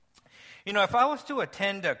You know, if I was to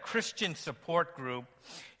attend a Christian support group,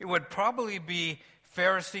 it would probably be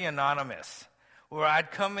Pharisee Anonymous, where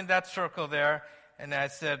I'd come in that circle there and I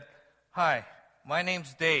said, "Hi, my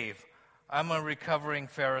name's Dave. I'm a recovering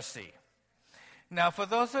Pharisee." Now, for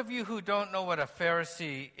those of you who don't know what a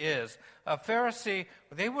Pharisee is, a Pharisee,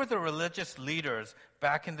 they were the religious leaders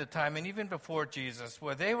back in the time and even before Jesus,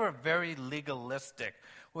 where they were very legalistic,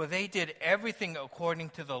 where they did everything according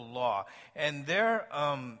to the law. And their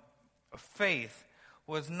faith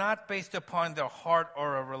was not based upon their heart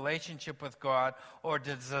or a relationship with God or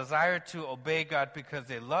the desire to obey God because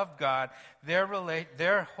they loved God.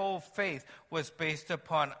 Their whole faith was based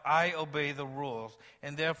upon, I obey the rules,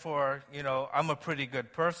 and therefore, I'm a pretty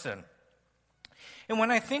good person. And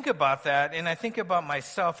when I think about that, and I think about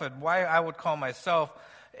myself and why I would call myself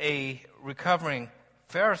a recovering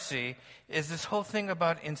Pharisee, is this whole thing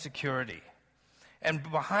about insecurity. And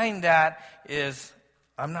behind that is,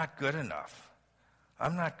 I'm not good enough.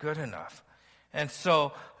 I'm not good enough. And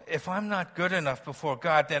so if I'm not good enough before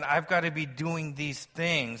God, then I've got to be doing these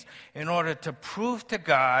things in order to prove to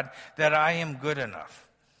God that I am good enough.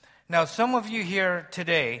 Now, some of you here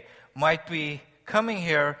today might be coming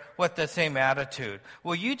here with the same attitude.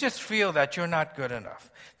 Well, you just feel that you're not good enough,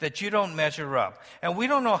 that you don't measure up. And we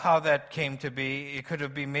don't know how that came to be. It could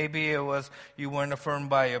have been maybe it was you weren't affirmed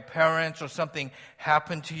by your parents or something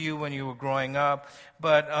happened to you when you were growing up.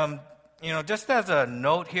 But just as a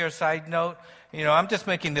note here, side note, I'm just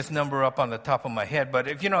making this number up on the top of my head, but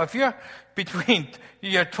if you're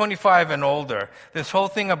you're 25 and older, this whole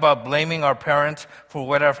thing about blaming our parents for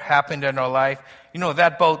whatever happened in our life,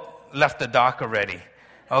 that boat left the dock already,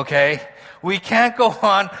 okay? We can't go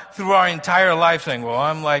on through our entire life saying, well,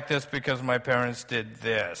 I'm like this because my parents did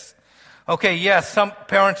this. Okay, yes, some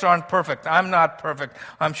parents aren't perfect. I'm not perfect.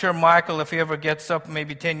 I'm sure Michael, if he ever gets up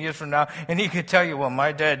maybe 10 years from now, and he could tell you, well,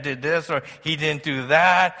 my dad did this or he didn't do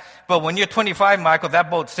that. But when you're 25, Michael, that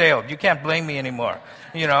boat sailed. You can't blame me anymore,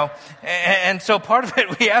 And so part of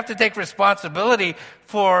it, we have to take responsibility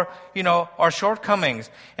for, our shortcomings.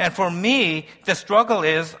 And for me, the struggle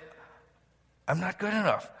is, I'm not good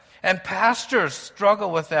enough. And pastors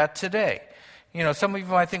struggle with that today. Some of you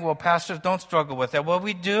might think, well, pastors don't struggle with that. Well,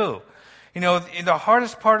 we do. The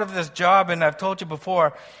hardest part of this job, and I've told you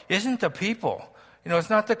before, isn't the people. It's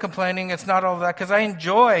not the complaining, it's not all that, because I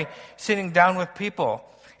enjoy sitting down with people.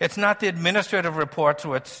 It's not the administrative reports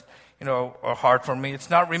which, are hard for me. It's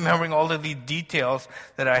not remembering all of the details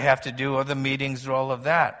that I have to do or the meetings or all of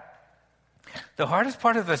that. The hardest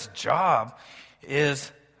part of this job is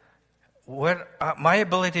my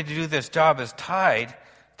ability to do this job is tied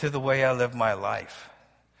to the way I live my life.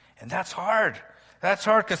 And that's hard. That's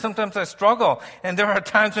hard because sometimes I struggle. And there are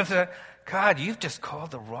times when I say, God, you've just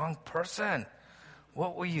called the wrong person.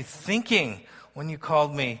 What were you thinking when you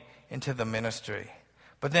called me into the ministry?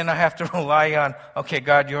 But then I have to rely on, okay,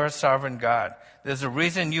 God, you're a sovereign God. There's a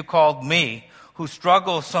reason you called me, who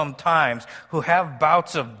struggle sometimes, who have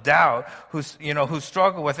bouts of doubt, who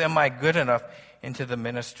struggle with, am I good enough, into the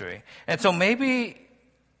ministry. And so maybe,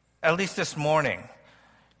 at least this morning,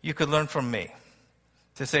 you could learn from me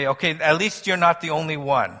to say, okay, at least you're not the only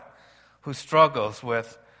one who struggles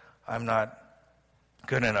with, I'm not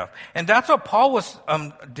good enough. And that's what Paul was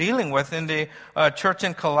dealing with in the church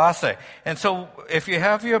in Colossae. And so if you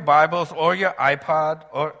have your Bibles or your iPod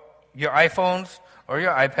or your iPhones or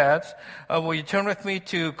your iPads, will you turn with me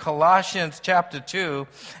to Colossians chapter 2,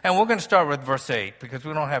 and we're going to start with verse 8 because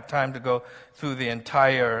we don't have time to go through the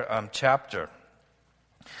entire chapter.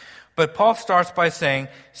 But Paul starts by saying,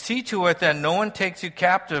 see to it that no one takes you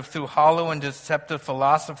captive through hollow and deceptive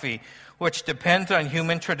philosophy, which depends on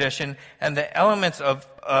human tradition and the elements of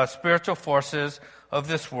spiritual forces of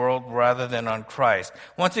this world rather than on Christ.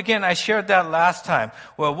 Once again, I shared that last time.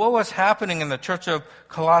 Well, what was happening in the church of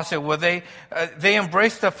Colossae? Well, they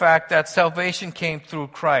embraced the fact that salvation came through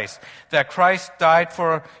Christ, that Christ died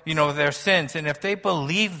for, their sins. And if they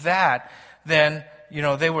believed that, then,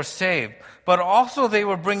 they were saved. But also they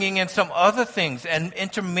were bringing in some other things and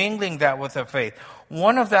intermingling that with their faith.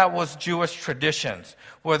 One of that was Jewish traditions,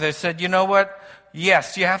 where they said, you know what?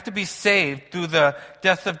 Yes, you have to be saved through the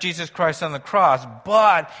death of Jesus Christ on the cross,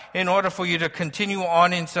 but in order for you to continue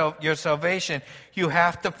on in your salvation, you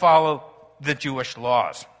have to follow the Jewish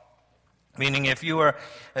laws. Meaning if you were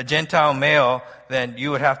a Gentile male, then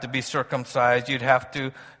you would have to be circumcised, you'd have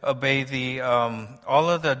to obey the all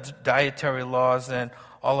of the dietary laws and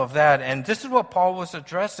all of that. And this is what Paul was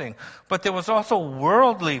addressing. But there was also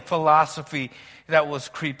worldly philosophy that was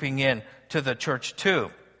creeping in to the church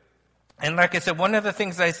too. And like I said, one of the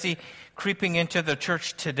things I see creeping into the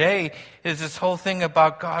church today is this whole thing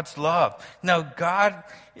about God's love. Now, God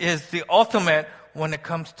is the ultimate when it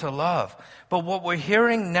comes to love. But what we're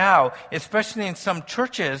hearing now, especially in some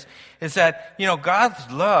churches, is that,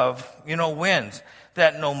 God's love, wins.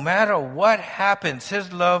 That no matter what happens,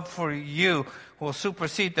 His love for you will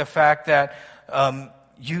supersede the fact that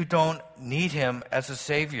you don't need Him as a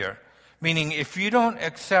Savior. Meaning, if you don't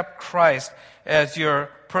accept Christ as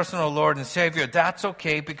your personal Lord and Savior, that's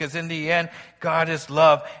okay, because in the end, God is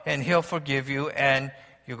love, and He'll forgive you, and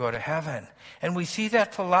you go to heaven. And we see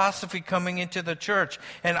that philosophy coming into the church,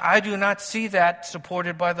 and I do not see that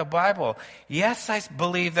supported by the Bible. Yes, I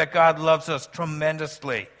believe that God loves us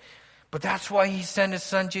tremendously, but that's why He sent His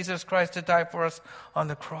Son, Jesus Christ, to die for us on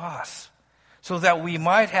the cross, so that we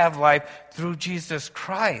might have life through Jesus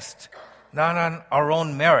Christ, not on our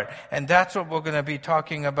own merit. And that's what we're going to be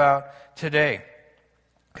talking about today,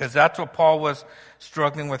 because that's what Paul was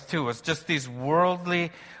struggling with too. It's just these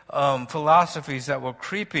worldly philosophies that were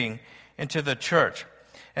creeping into the church.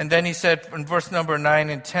 And then he said in verse number 9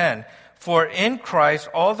 and 10, "For in Christ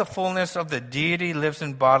all the fullness of the deity lives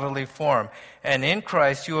in bodily form, and in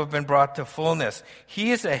Christ you have been brought to fullness.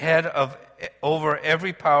 He is the head over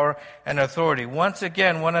every power and authority." Once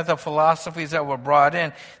again, one of the philosophies that were brought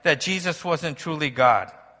in, that Jesus wasn't truly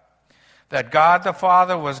God. That God the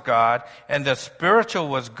Father was God, and the spiritual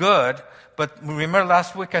was good. But remember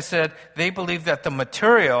last week I said they believed that the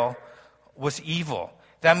material was evil.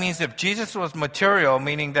 That means if Jesus was material,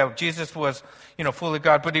 meaning that Jesus was, fully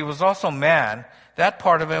God, but He was also man, that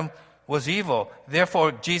part of Him was evil.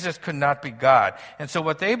 Therefore, Jesus could not be God. And so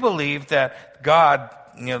what they believed, that God,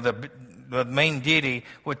 the main deity,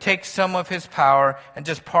 would take some of His power and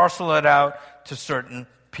just parcel it out to certain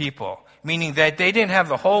people. Meaning that they didn't have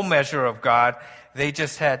the whole measure of God, they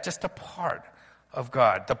just had just a part of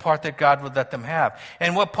God, the part that God would let them have.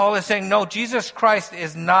 And what Paul is saying, no, Jesus Christ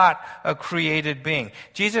is not a created being.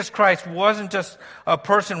 Jesus Christ wasn't just a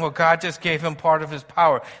person where God just gave Him part of His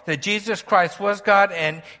power. That Jesus Christ was God,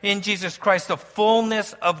 and in Jesus Christ the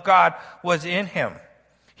fullness of God was in Him.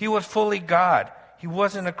 He was fully God. He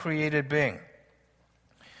wasn't a created being.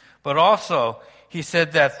 But also, he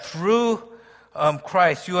said that through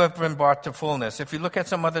Christ you have been brought to fullness. If you look at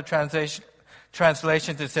some other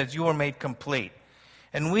translations, it says you were made complete.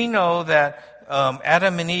 And we know that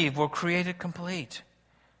Adam and Eve were created complete.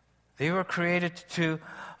 They were created to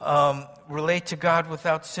relate to God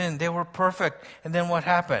without sin. They were perfect. And then what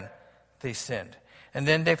happened? They sinned. And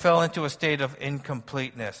then they fell into a state of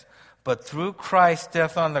incompleteness. But through Christ's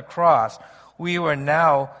death on the cross, we were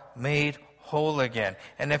now made whole again.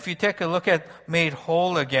 And if you take a look at made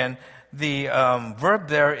whole again, the verb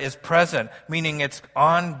there is present, meaning it's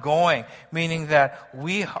ongoing, meaning that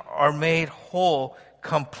we are made whole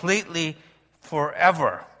completely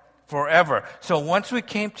forever. So once we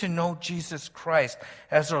came to know Jesus Christ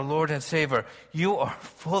as our Lord and Savior, you are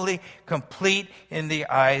fully complete in the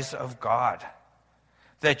eyes of God.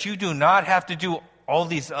 That you do not have to do all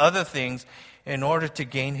these other things in order to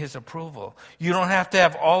gain His approval. You don't have to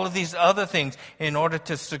have all of these other things in order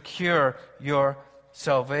to secure your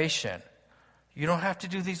salvation. You don't have to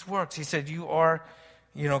do these works. He said you are,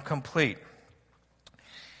 complete.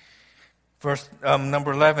 Verse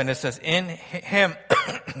number 11, it says, "In Him,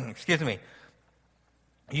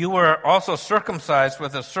 you were also circumcised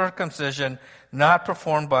with a circumcision not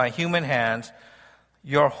performed by human hands.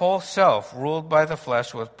 Your whole self, ruled by the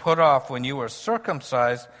flesh, was put off when you were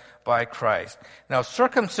circumcised by Christ." Now,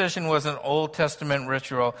 circumcision was an Old Testament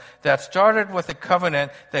ritual that started with a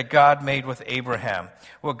covenant that God made with Abraham.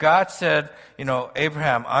 Well, God said,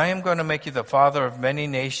 Abraham, I am going to make you the father of many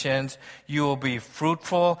nations. You will be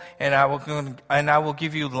fruitful, and I will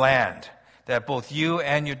give you land that both you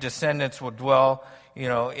and your descendants will dwell,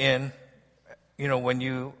 in, when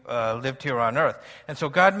you lived here on earth. And so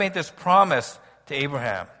God made this promise to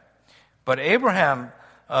Abraham. But Abraham,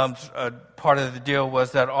 part of the deal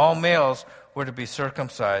was that all males were to be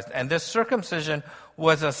circumcised, and this circumcision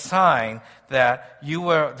was a sign that you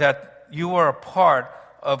were a part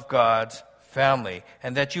of God's family,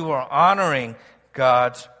 and that you were honoring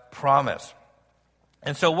God's promise.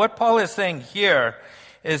 And so what Paul is saying here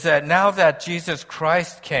is that now that Jesus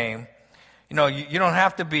Christ came, you don't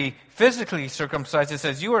have to be physically circumcised. It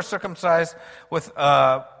says you are circumcised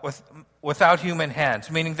without human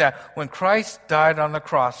hands, meaning that when Christ died on the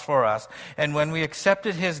cross for us, and when we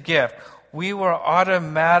accepted His gift, we were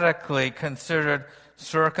automatically considered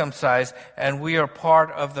circumcised, and we are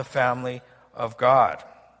part of the family of God.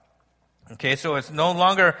 Okay, so it's no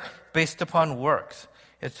longer based upon works.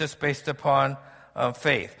 It's just based upon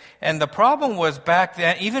faith. And the problem was back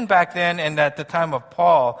then, even back then and at the time of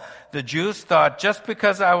Paul, the Jews thought just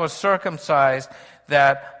because I was circumcised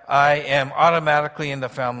that I am automatically in the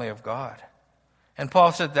family of God. And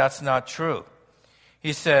Paul said that's not true.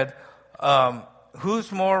 He said,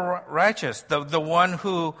 who's more righteous? The one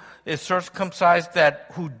who is circumcised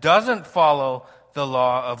who doesn't follow the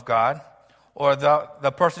law of God, or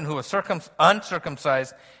the person who was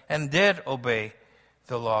uncircumcised and did obey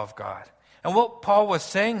the law of God? And what Paul was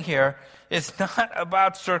saying here is not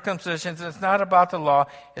about circumcision, it's not about the law,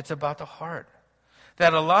 it's about the heart.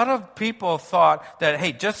 That a lot of people thought that,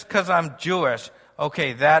 hey, just because I'm Jewish,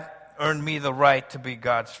 okay, that earned me the right to be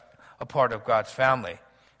a part of God's family.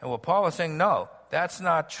 And what Paul was saying, no, that's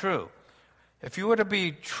not true. If you were to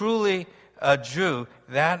be truly a Jew,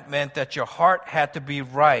 that meant that your heart had to be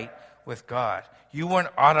right with God. You weren't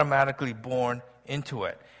automatically born into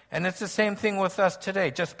it. And it's the same thing with us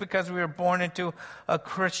today. Just because we were born into a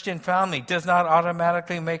Christian family does not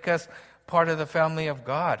automatically make us part of the family of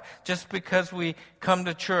God. Just because we come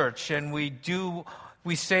to church and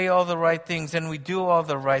we say all the right things and we do all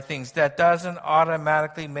the right things, that doesn't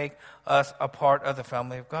automatically make us a part of the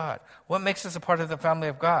family of God. What makes us a part of the family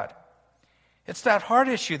of God? It's that heart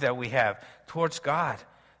issue that we have towards God.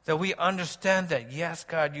 That we understand that, yes,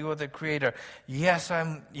 God, you are the creator. Yes,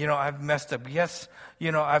 I've messed up. Yes,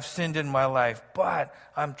 I've sinned in my life, but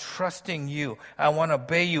I'm trusting you. I want to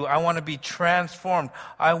obey you. I want to be transformed.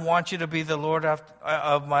 I want you to be the Lord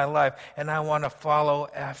of my life, and I want to follow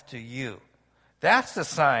after you. That's the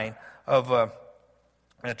sign of a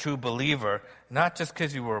true believer, not just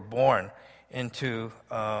because you were born into,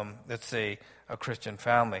 let's say, a Christian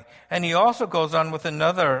family. And he also goes on with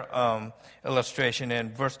another illustration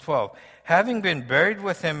in verse 12. Having been buried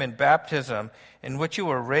with him in baptism, in which you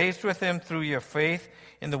were raised with him through your faith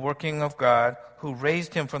in the working of God, who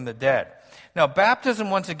raised him from the dead. Now, baptism,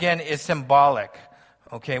 once again, is symbolic.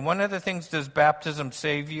 Okay, one of the things, does baptism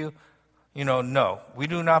save you? No. We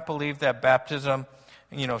do not believe that baptism,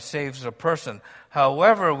 saves a person.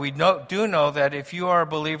 However, we do know that if you are a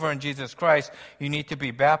believer in Jesus Christ, you need to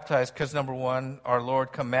be baptized because, number one, our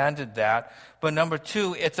Lord commanded that. But number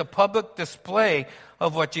two, it's a public display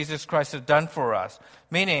of what Jesus Christ has done for us.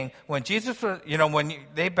 Meaning, when Jesus was, when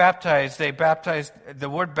they baptized, the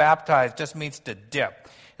word baptized just means to dip.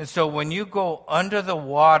 And so when you go under the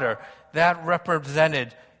water, that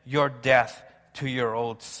represented your death to your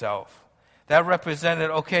old self. That represented,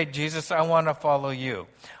 okay, Jesus, I want to follow you.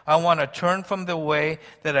 I want to turn from the way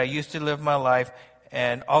that I used to live my life,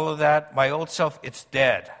 and all of that, my old self, it's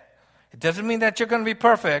dead. It doesn't mean that you're going to be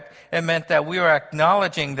perfect. It meant that we were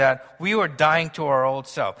acknowledging that we were dying to our old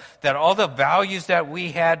self. That all the values that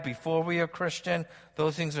we had before we were Christian,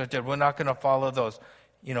 those things are dead. We're not going to follow those,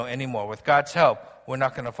 anymore. With God's help, we're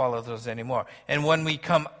not going to follow those anymore. And when we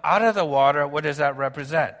come out of the water, what does that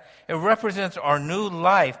represent? It represents our new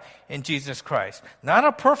life in Jesus Christ. Not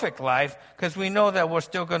a perfect life, because we know that we're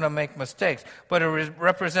still going to make mistakes, but it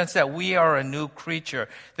represents that we are a new creature,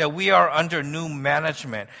 that we are under new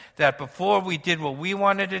management, that before we did what we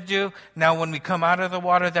wanted to do, now when we come out of the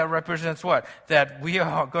water, that represents what? That we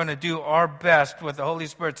are going to do our best with the Holy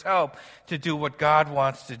Spirit's help to do what God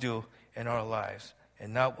wants to do in our lives,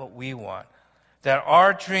 and not what we want. That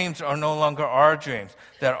our dreams are no longer our dreams.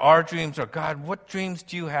 That our dreams are, God, what dreams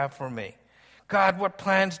do you have for me? God, what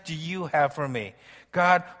plans do you have for me?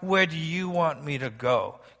 God, where do you want me to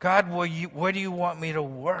go? God, where do you want me to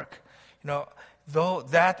work? Though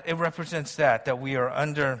that, it represents that we are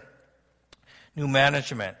under new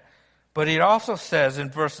management. But it also says in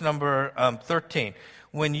verse number 13,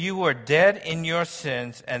 when you were dead in your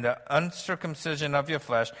sins and the uncircumcision of your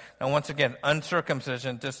flesh. Now, once again,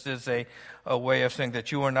 uncircumcision, this is a way of saying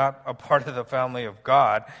that you are not a part of the family of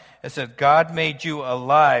God. It says, God made you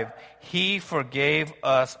alive. He forgave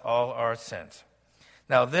us all our sins.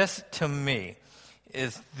 Now, this, to me,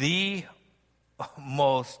 is the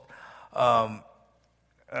most,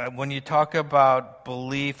 when you talk about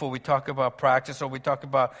belief, or we talk about practice, or we talk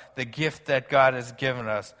about the gift that God has given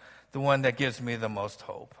us, the one that gives me the most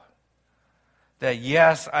hope. That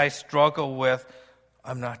yes, I struggle with,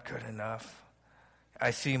 I'm not good enough.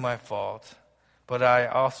 I see my fault. But I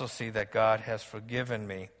also see that God has forgiven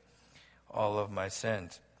me all of my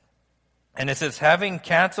sins. And it says, having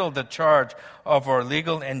canceled the charge of our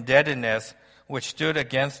legal indebtedness, which stood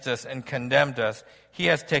against us and condemned us, he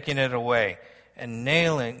has taken it away and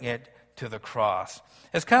nailing it to the cross.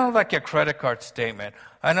 It's kind of like a credit card statement.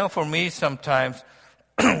 I know for me sometimes,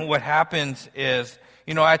 what happens is,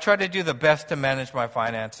 I try to do the best to manage my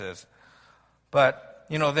finances. But,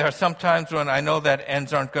 there are some times when I know that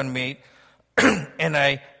ends aren't going to meet, and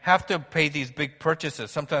I have to pay these big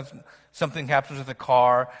purchases. Sometimes something happens with the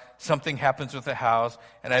car, something happens with the house,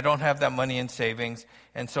 and I don't have that money in savings,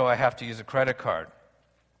 and so I have to use a credit card.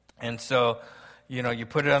 And so, you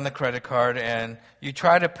put it on the credit card, and you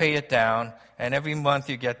try to pay it down, and every month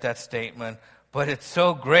you get that statement. But it's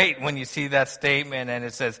so great when you see that statement, and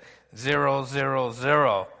it says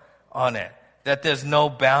 000 on it, that there's no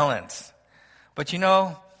balance. But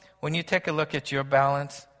when you take a look at your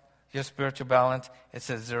balance, your spiritual balance, it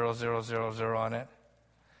says 000 on it.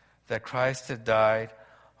 That Christ had died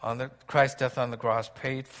Christ's death on the cross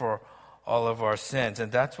paid for all of our sins.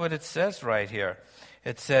 And that's what it says right here.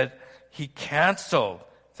 It said he canceled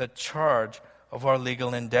the charge of our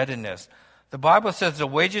legal indebtedness. The Bible says the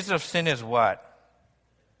wages of sin is what?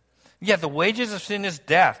 Yeah, the wages of sin is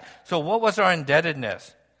death. So what was our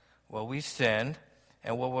indebtedness? Well, we sinned,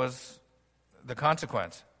 and what was the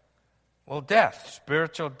consequence? Well, death,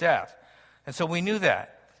 spiritual death. And so we knew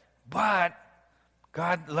that. But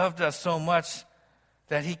God loved us so much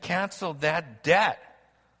that he canceled that debt.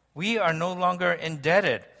 We are no longer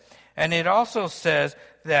indebted. And it also says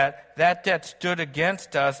that debt stood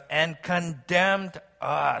against us and condemned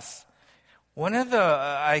us. One of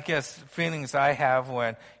the, feelings I have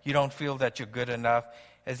when you don't feel that you're good enough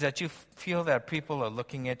is that you feel that people are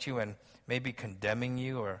looking at you and maybe condemning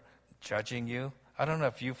you or judging you. I don't know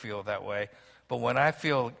if you feel that way, but when I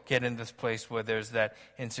get in this place where there's that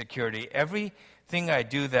insecurity, everything I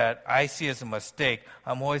do that I see as a mistake,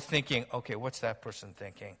 I'm always thinking, okay, what's that person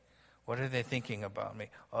thinking? What are they thinking about me?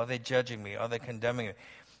 Are they judging me? Are they condemning me?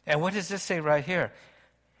 And what does this say right here?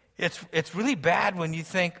 It's really bad when you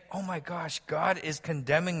think, oh my gosh, God is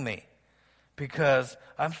condemning me because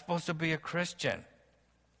I'm supposed to be a Christian,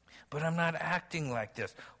 but I'm not acting like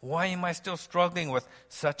this. Why am I still struggling with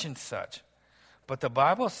such and such? But the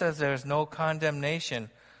Bible says there is no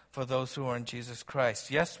condemnation for those who are in Jesus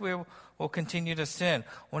Christ. Yes, we will continue to sin.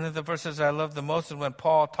 One of the verses I love the most is when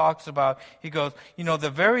Paul talks about, he goes,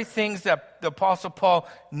 the very things that the Apostle Paul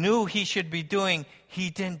knew he should be doing,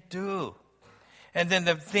 he didn't do. And then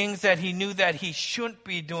the things that he knew that he shouldn't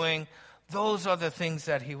be doing, those are the things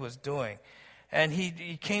that he was doing. And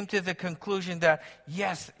he came to the conclusion that,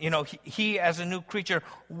 yes, he as a new creature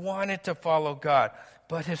wanted to follow God,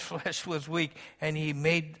 but his flesh was weak, and he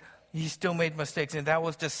still made mistakes, and that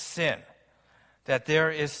was just sin. That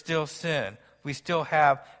there is still sin. We still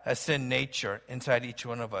have a sin nature inside each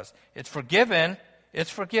one of us. It's forgiven,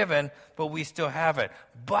 but we still have it.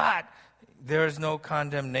 But there is no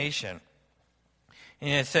condemnation. And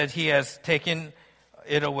it said he has taken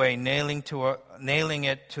it away, nailing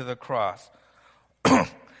it to the cross.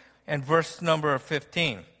 And verse number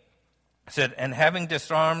 15 said, and having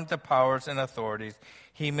disarmed the powers and authorities,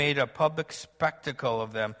 he made a public spectacle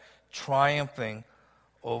of them, triumphing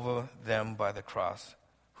over them by the cross.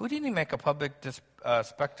 Who did he make a public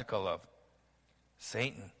spectacle of?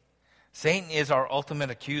 Satan. Satan is our ultimate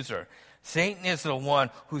accuser. Satan is the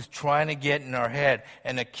one who's trying to get in our head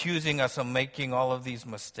and accusing us of making all of these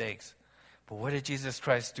mistakes. But what did Jesus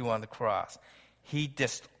Christ do on the cross? He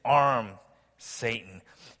disarmed Satan.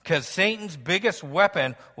 Because Satan's biggest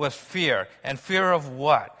weapon was fear. And fear of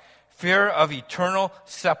what? Fear of eternal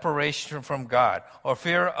separation from God, or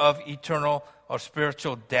fear of eternal or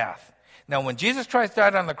spiritual death. Now, when Jesus Christ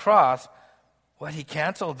died on the cross, he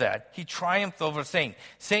canceled that. He triumphed over Satan.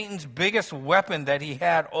 Satan's biggest weapon that he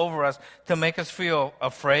had over us to make us feel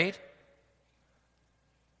afraid,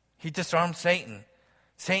 he disarmed Satan.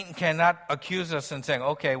 Satan cannot accuse us and saying,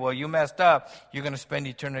 okay, well, you messed up. You're going to spend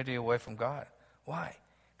eternity away from God. Why?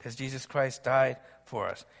 Because Jesus Christ died for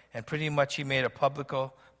us. And pretty much he made a public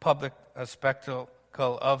spectacle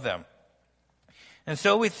of them. And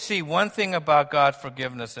so we see one thing about God's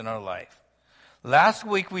forgiveness in our life. Last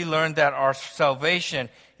week we learned that our salvation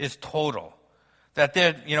is total. That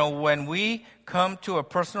when we come to a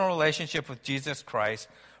personal relationship with Jesus Christ,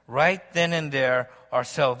 right then and there, our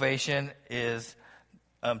salvation is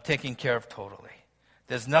taken care of totally.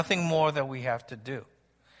 There's nothing more that we have to do.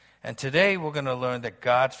 And today we're going to learn that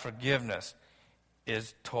God's forgiveness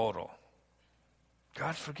is total.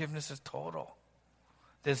 God's forgiveness is total.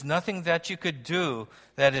 There's nothing that you could do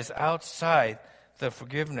that is outside the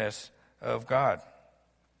forgiveness of God.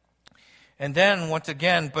 And then, once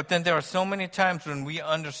again, there are so many times when we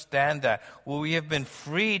understand that, where we have been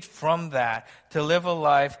freed from that to live a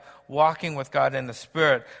life walking with God in the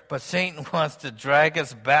Spirit, but Satan wants to drag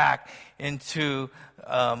us back into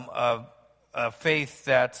a faith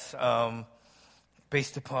that's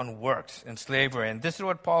based upon works and slavery. And this is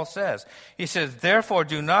what Paul says. He says, therefore,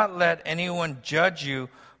 do not let anyone judge you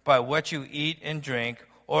by what you eat and drink,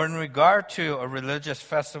 or in regard to a religious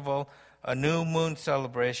festival, a new moon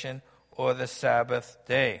celebration, or the Sabbath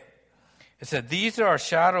day. It said, these are a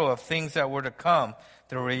shadow of things that were to come.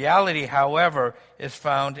 The reality, however, is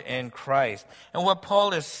found in Christ. And what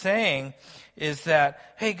Paul is saying is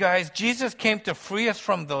that, hey guys, Jesus came to free us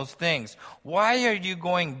from those things. Why are you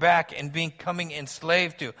going back and becoming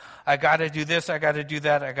enslaved to, I got to do this, I got to do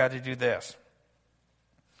that, I got to do this?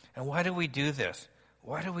 And why do we do this?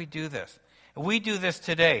 Why do we do this? We do this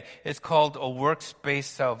today. It's called a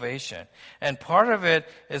works-based salvation. And part of it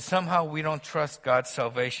is somehow we don't trust God's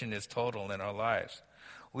salvation is total in our lives.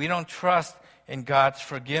 We don't trust in God's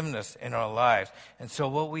forgiveness in our lives. And so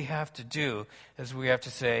what we have to do is we have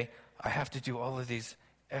to say, I have to do all of these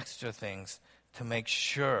extra things to make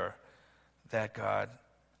sure that God,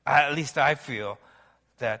 at least I feel,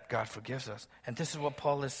 that God forgives us. And this is what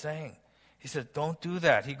Paul is saying. He said, don't do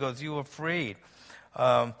that. He goes, you were freed.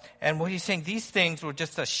 And what he's saying, these things were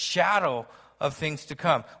just a shadow of things to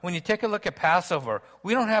come. When you take a look at Passover,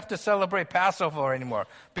 we don't have to celebrate Passover anymore.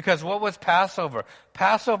 Because what was Passover?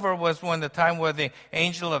 Passover was when the time where the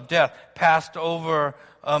angel of death passed over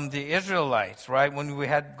the Israelites, right? When we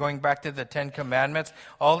had, going back to the Ten Commandments,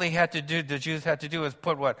 all they had to do, the Jews had to do is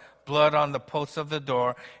put what? Blood on the posts of the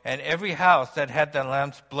door. And every house that had the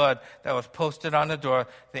lamb's blood that was posted on the door,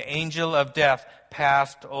 the angel of death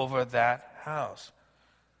passed over that house.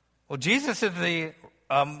 Well, Jesus is the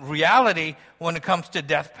reality when it comes to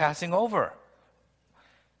death passing over.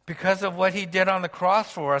 Because of what he did on the cross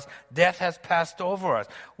for us, death has passed over us.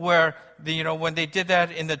 Where, when they did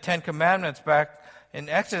that in the Ten Commandments back in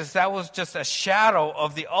Exodus, that was just a shadow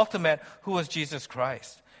of the ultimate, who was Jesus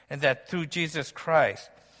Christ. And that through Jesus Christ,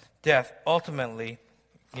 death ultimately,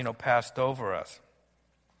 passed over us.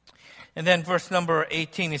 And then verse number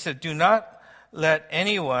 18, he said, do not let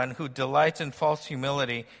anyone who delights in false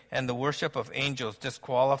humility and the worship of angels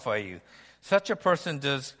disqualify you. Such a person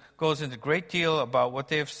goes into a great deal about what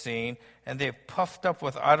they have seen, and they've puffed up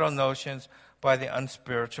with idle notions by the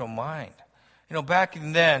unspiritual mind. Back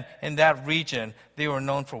then, in that region, they were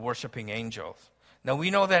known for worshiping angels. Now, we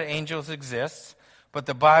know that angels exist, but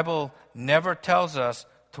the Bible never tells us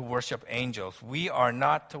to worship angels. We are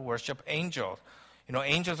not to worship angels.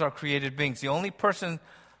 Angels are created beings. The only person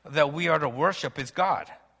that we are to worship is God.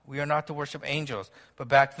 We are not to worship angels. But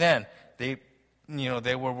back then, they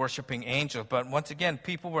were worshiping angels. But once again,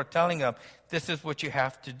 people were telling them, this is what you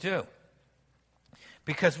have to do.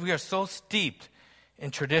 Because we are so steeped in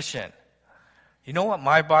tradition. You know what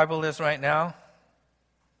my Bible is right now?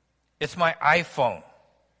 It's my iPhone.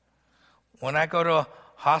 When I go to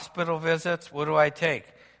hospital visits, what do I take?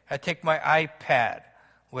 I take my iPad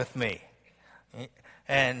with me.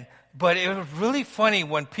 But it was really funny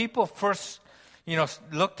when people first,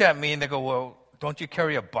 looked at me and they go, well, don't you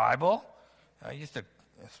carry a Bible? I used to,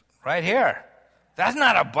 right here. That's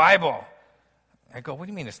not a Bible. I go, what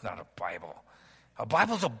do you mean it's not a Bible? A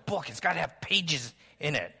Bible's a book. It's got to have pages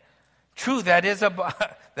in it. True, that is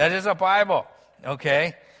a Bible,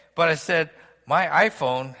 okay? But I said, my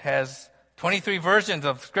iPhone has 23 versions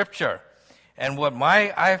of Scripture. And what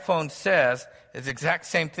my iPhone says is the exact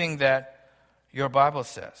same thing that your Bible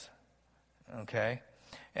says. Okay?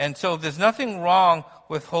 And so there's nothing wrong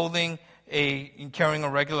with carrying a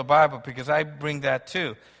regular Bible, because I bring that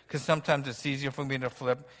too. Because sometimes it's easier for me to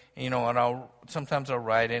flip, and sometimes I'll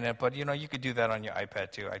write in it. But, you could do that on your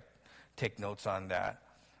iPad too. I take notes on that.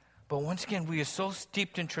 But once again, we are so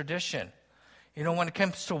steeped in tradition. When it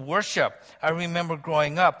comes to worship, I remember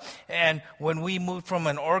growing up, and when we moved from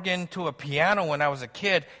an organ to a piano when I was a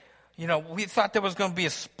kid, we thought there was going to be a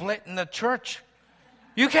split in the church.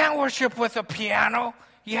 You can't worship with a piano.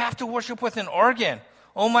 You have to worship with an organ.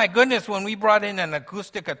 Oh my goodness, when we brought in an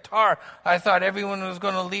acoustic guitar, I thought everyone was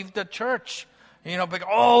going to leave the church.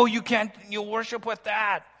 You worship with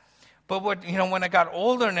that. But when I got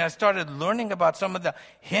older and I started learning about some of the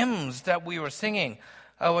hymns that we were singing,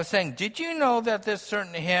 I was saying, did you know that this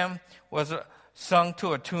certain hymn was sung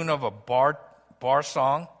to a tune of a bar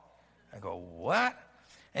song? I go, what?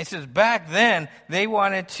 And he says, back then, they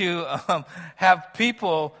wanted to have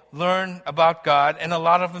people learn about God, and a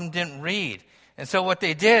lot of them didn't read. And so what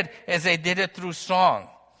they did is they did it through song.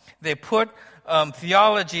 They put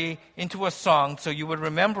theology into a song so you would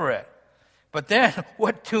remember it. But then,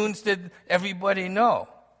 what tunes did everybody know?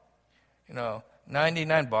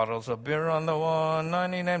 99 bottles of beer on the wall,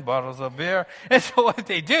 99 bottles of beer. And so what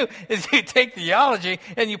they do is you take theology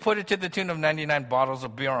and you put it to the tune of 99 bottles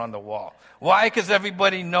of beer on the wall. Why? Because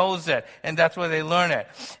everybody knows it, and that's where they learn it.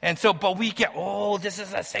 And so, but we get, this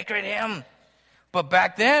is a sacred hymn. But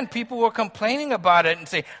back then, people were complaining about it and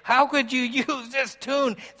say, how could you use this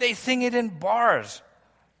tune? They sing it in bars.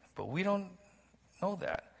 But we don't know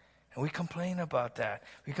that. And we complain about that.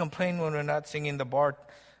 We complain when we're not singing the bar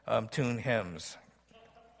tune hymns.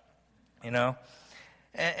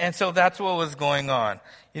 And so that's what was going on.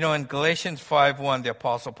 In Galatians 5:1, the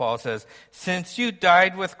Apostle Paul says, since you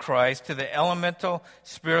died with Christ to the elemental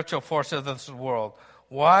spiritual forces of this world,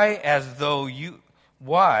 why, as though you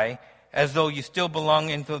still belong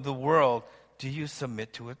into the world, do you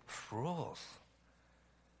submit to its rules?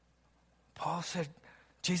 Paul said,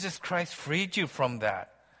 Jesus Christ freed you from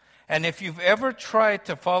that. And if you've ever tried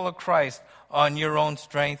to follow Christ on your own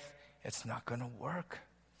strength, it's not going to work.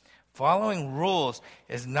 Following rules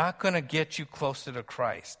is not going to get you closer to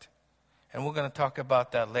Christ. And we're going to talk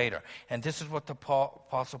about that later. And this is what the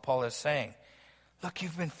Apostle Paul is saying. Look,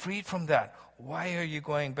 you've been freed from that. Why are you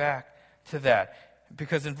going back to that?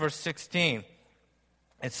 Because in verse 16,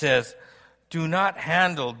 it says, do not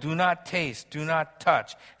handle, do not taste, do not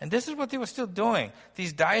touch. And this is what they were still doing.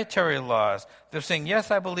 These dietary laws. They're saying,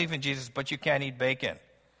 yes, I believe in Jesus, but you can't eat bacon.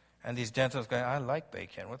 And these Gentiles going, I like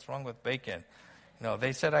bacon. What's wrong with bacon?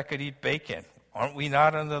 They said I could eat bacon. Aren't we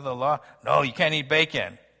not under the law? No, you can't eat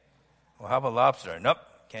bacon. Well, how about lobster? Nope,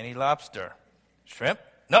 can't eat lobster. Shrimp?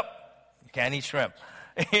 Nope, you can't eat shrimp.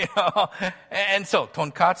 And so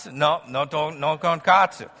tonkatsu? No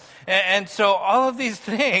tonkatsu. And so all of these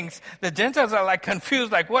things, the Gentiles are like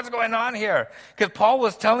confused, like what's going on here? Because Paul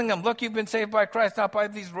was telling them, look, you've been saved by Christ, not by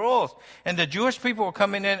these rules. And the Jewish people were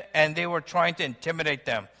coming in and they were trying to intimidate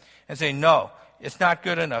them and say, no, it's not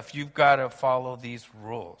good enough. You've got to follow these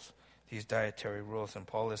rules, these dietary rules. And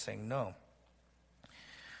Paul is saying no.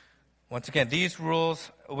 Once again, these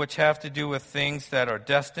rules, which have to do with things that are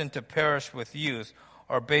destined to perish with use,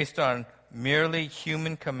 are based on merely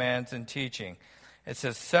human commands and teaching. It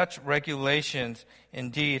says, such regulations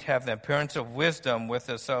indeed have the appearance of wisdom with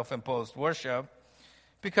a self-imposed worship,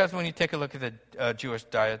 because when you take a look at the Jewish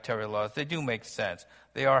dietary laws, they do make sense.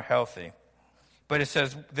 They are healthy. But it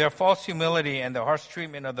says, their false humility and the harsh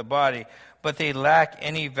treatment of the body, but they lack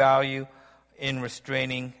any value in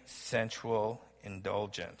restraining sensual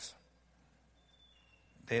indulgence.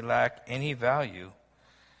 They lack any value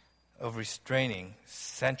of restraining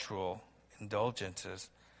sensual indulgences,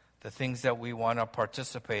 the things that we want to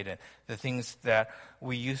participate in, the things that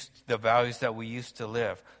the values that we used to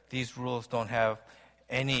live. These rules don't have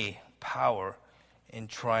any power in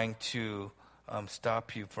trying to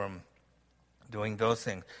stop you from doing those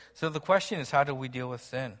things. So the question is, how do we deal with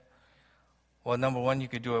sin? Well, number one, you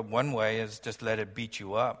could do it one way, is just let it beat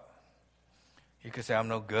you up. You could say, I'm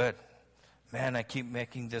no good. Man, I keep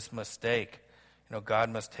making this mistake. God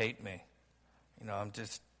must hate me. I'm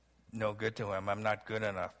just no good to him. I'm not good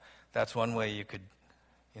enough. That's one way you could,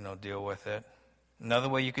 deal with it. Another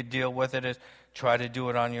way you could deal with it is try to do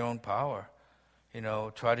it on your own power.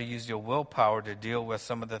 Try to use your willpower to deal with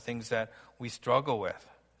some of the things that we struggle with.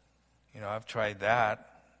 I've tried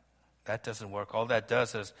that. That doesn't work. All that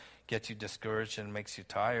does is get you discouraged and makes you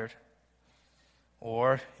tired.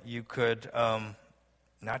 Or you could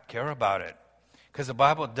not care about it. Because the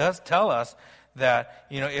Bible does tell us that,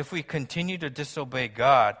 if we continue to disobey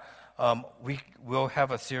God, we will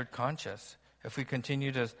have a seared conscience. If we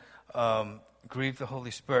continue to grieve the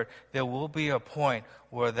Holy Spirit, there will be a point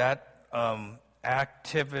where that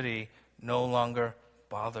activity no longer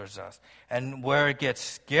bothers us. And where it gets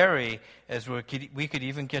scary is where we could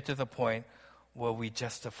even get to the point where we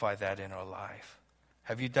justify that in our life.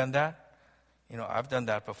 Have you done that? I've done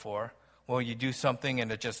that before. Well, you do something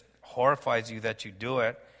and it just horrifies you that you do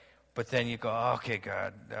it, but then you go, oh, okay,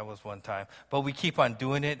 God, that was one time. But we keep on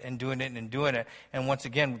doing it and doing it and doing it, and once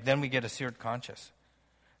again, then we get a seared conscience.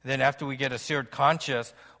 Then after we get a seared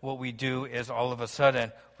conscience, what we do is all of a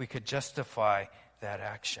sudden we could justify that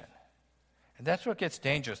action. And that's what gets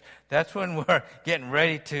dangerous. That's when we're getting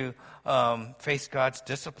ready to face God's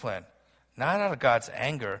discipline. Not out of God's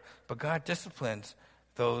anger, but God disciplines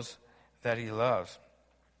those that he loves.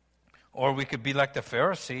 Or we could be like the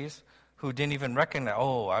Pharisees who didn't even recognize,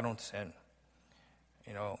 oh, I don't sin.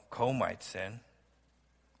 Ko might sin.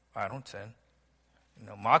 I don't sin.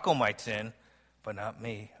 Mako might sin, but not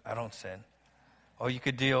me. I don't sin. Or you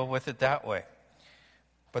could deal with it that way.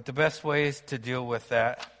 But the best ways to deal with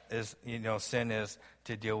that is, sin is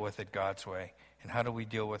to deal with it God's way. And how do we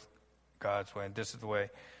deal with God's way? And this is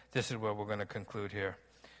where we're going to conclude here.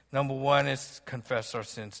 Number one is confess our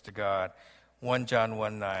sins to God. 1 John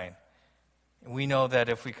 1:9. We know that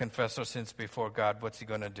if we confess our sins before God, what's he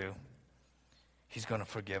going to do? He's going to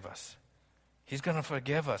forgive us. He's going to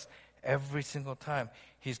forgive us every single time.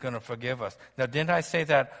 He's going to forgive us. Now, didn't I say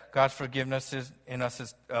that God's forgiveness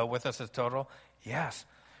with us is total? Yes.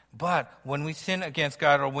 But when we sin against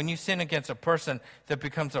God, or when you sin against a person, there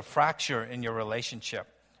becomes a fracture in your relationship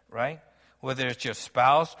right? Whether it's your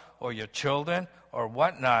spouse or your children or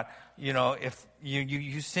whatnot, if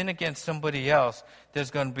you sin against somebody else,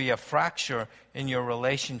 there's going to be a fracture in your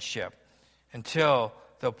relationship until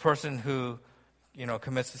the person who,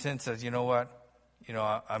 commits the sin says, you know what,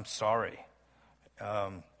 I'm sorry.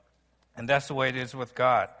 And that's the way it is with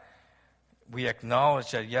God. We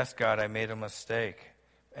acknowledge that, yes, God, I made a mistake.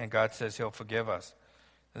 And God says he'll forgive us.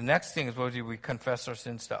 The next thing is we confess our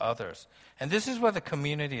sins to others. And this is where the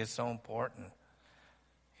community is so important.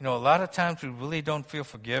 A lot of times we really don't feel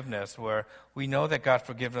forgiveness, where we know that God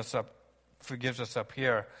forgives us up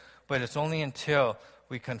here, but it's only until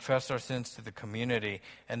we confess our sins to the community,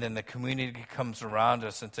 and then the community comes around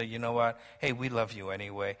us and say, you know what, hey, we love you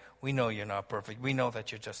anyway. We know you're not perfect. We know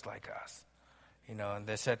that you're just like us. And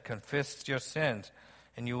they said, confess your sins,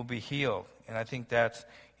 and you will be healed. And I think that's,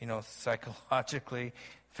 psychologically,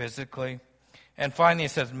 physically. And finally,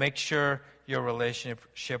 it says, make sure your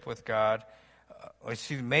relationship with God,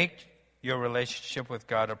 make your relationship with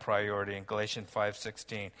God a priority. In Galatians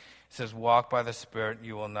 5:16, it says, walk by the Spirit,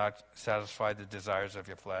 you will not satisfy the desires of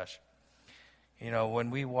your flesh. When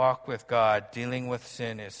we walk with God, dealing with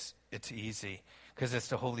sin it's easy, because it's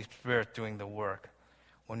the Holy Spirit doing the work.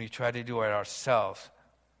 When we try to do it ourselves,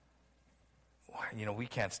 we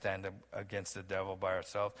can't stand up against the devil by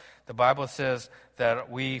ourselves. The Bible says that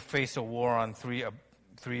we face a war on three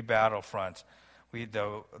battlefronts.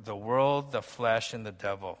 The world, the flesh, and the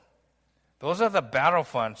devil. Those are the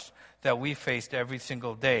battlefronts that we faced every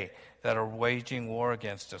single day that are waging war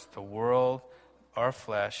against us. The world, our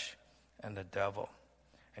flesh, and the devil.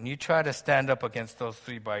 And you try to stand up against those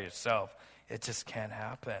three by yourself, it just can't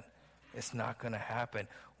happen. It's not going to happen.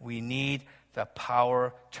 We need the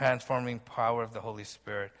power, transforming power of the Holy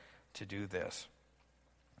Spirit to do this.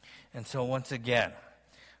 And so once again,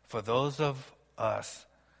 for those of us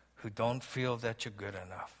who don't feel that you're good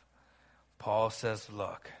enough, Paul says,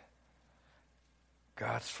 look,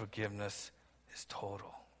 God's forgiveness is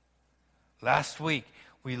total. Last week,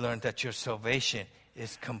 we learned that your salvation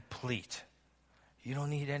is complete. You don't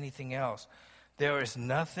need anything else. There is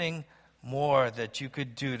nothing more that you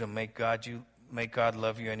could do to make God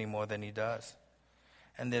love you any more than he does.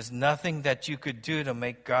 And there's nothing that you could do to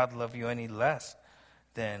make God love you any less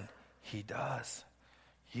than he does.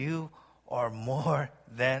 You are more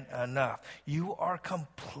than enough. You are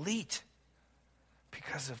complete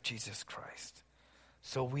because of Jesus Christ.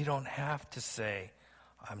 So we don't have to say,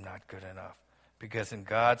 I'm not good enough. Because in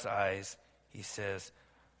God's eyes, he says,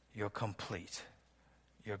 you're complete.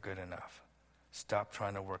 You're good enough. Stop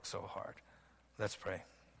trying to work so hard. Let's pray.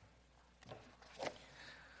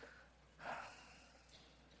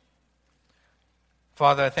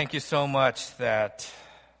 Father, I thank you so much that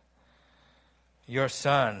your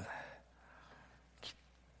Son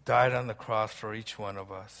died on the cross for each one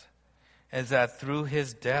of us. And that through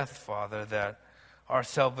his death, Father, that our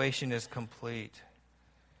salvation is complete.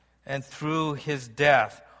 And through his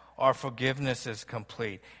death, our forgiveness is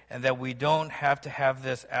complete. And that we don't have to have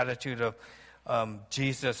this attitude of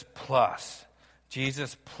Jesus plus.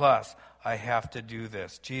 Jesus plus, I have to do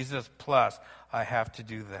this. Jesus plus, I have to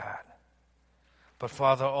do that. But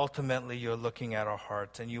Father, ultimately you're looking at our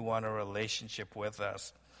hearts and you want a relationship with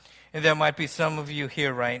us. And there might be some of you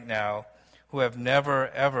here right now who have never,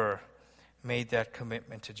 ever made that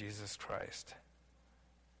commitment to Jesus Christ.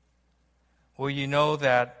 Well, you know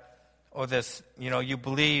that, or this, you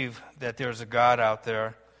believe that there's a God out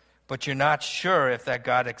there, but you're not sure if that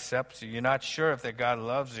God accepts you. You're not sure if that God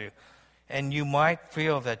loves you. And you might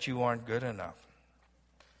feel that you aren't good enough.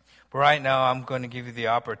 But right now, I'm going to give you the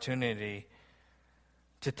opportunity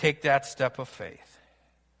to take that step of faith,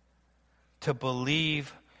 to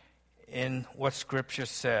believe in what Scripture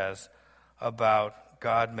says about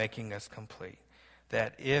God making us complete.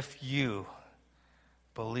 That if you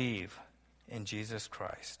believe in Jesus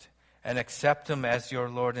Christ and accept him as your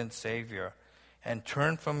Lord and Savior and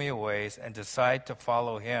turn from your ways and decide to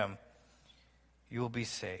follow him, you will be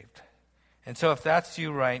saved. And so if that's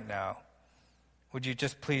you right now, would you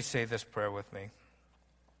just please say this prayer with me?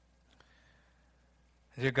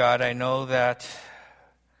 Dear God, I know that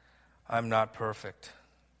I'm not perfect.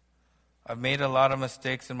 I've made a lot of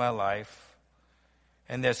mistakes in my life,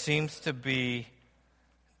 and there seems to be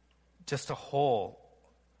just a hole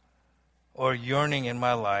or yearning in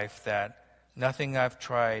my life that nothing I've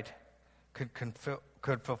tried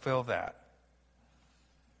could fulfill that.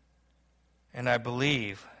 And I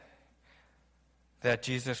believe that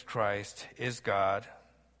Jesus Christ is God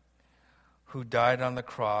who died on the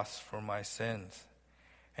cross for my sins.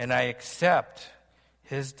 And I accept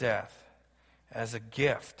his death as a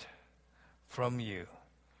gift from you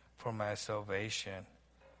for my salvation.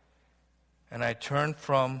 And I turn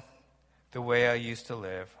from the way I used to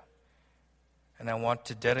live, and I want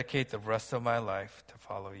to dedicate the rest of my life to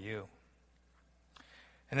follow you.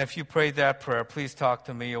 And if you prayed that prayer, please talk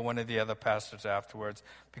to me or one of the other pastors afterwards,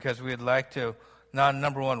 because we'd like to,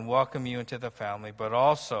 number one, welcome you into the family, but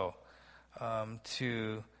also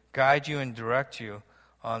to guide you and direct you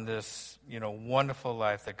on this, wonderful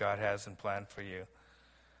life that God has in plan for you.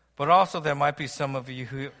 But also there might be some of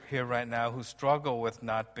you here right now who struggle with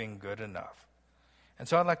not being good enough. And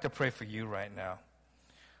so I'd like to pray for you right now.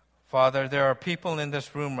 Father, there are people in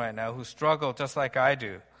this room right now who struggle just like I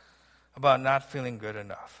do about not feeling good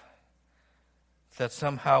enough. That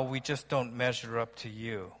somehow we just don't measure up to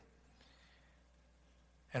you.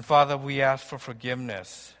 And Father, we ask for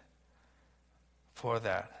forgiveness for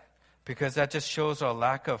that, because that just shows our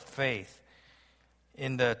lack of faith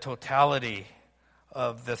in the totality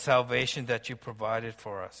of the salvation that you provided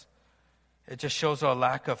for us. It just shows our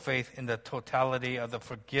lack of faith in the totality of the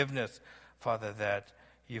forgiveness, Father, that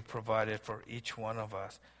you've provided for each one of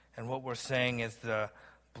us. And what we're saying is the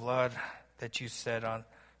blood that you shed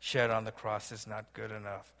on the cross is not good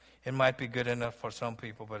enough. It might be good enough for some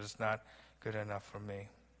people, but it's not good enough for me.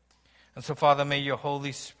 And so, Father, may your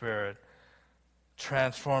Holy Spirit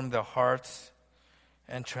transform their hearts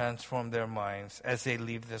and transform their minds as they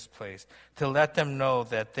leave this place, to let them know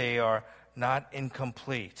that they are not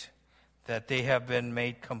incomplete, that they have been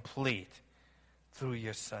made complete through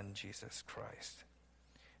your Son, Jesus Christ.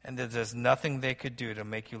 And that there's nothing they could do to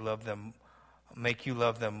make you love them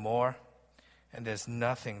more, and there's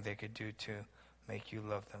nothing they could do to make you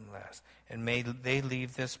love them less. And may they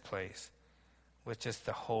leave this place with just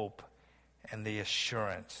the hope and the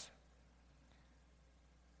assurance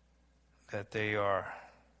that they are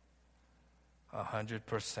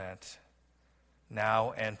 100%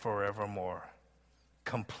 now and forevermore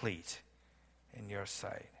complete in your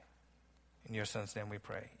sight. In your Son's name we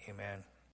pray. Amen.